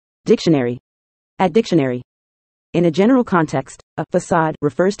Dictionary. At dictionary. In a general context, a facade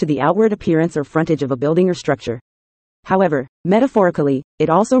refers to the outward appearance or frontage of a building or structure. However, metaphorically, it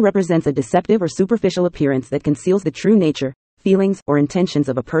also represents a deceptive or superficial appearance that conceals the true nature, feelings, or intentions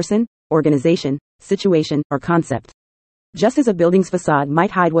of a person, organization, situation, or concept. Just as a building's facade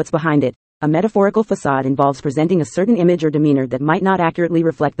might hide what's behind it, a metaphorical facade involves presenting a certain image or demeanor that might not accurately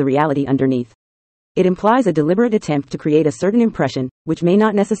reflect the reality underneath. It implies a deliberate attempt to create a certain impression, which may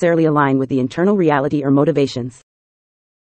not necessarily align with the internal reality or motivations.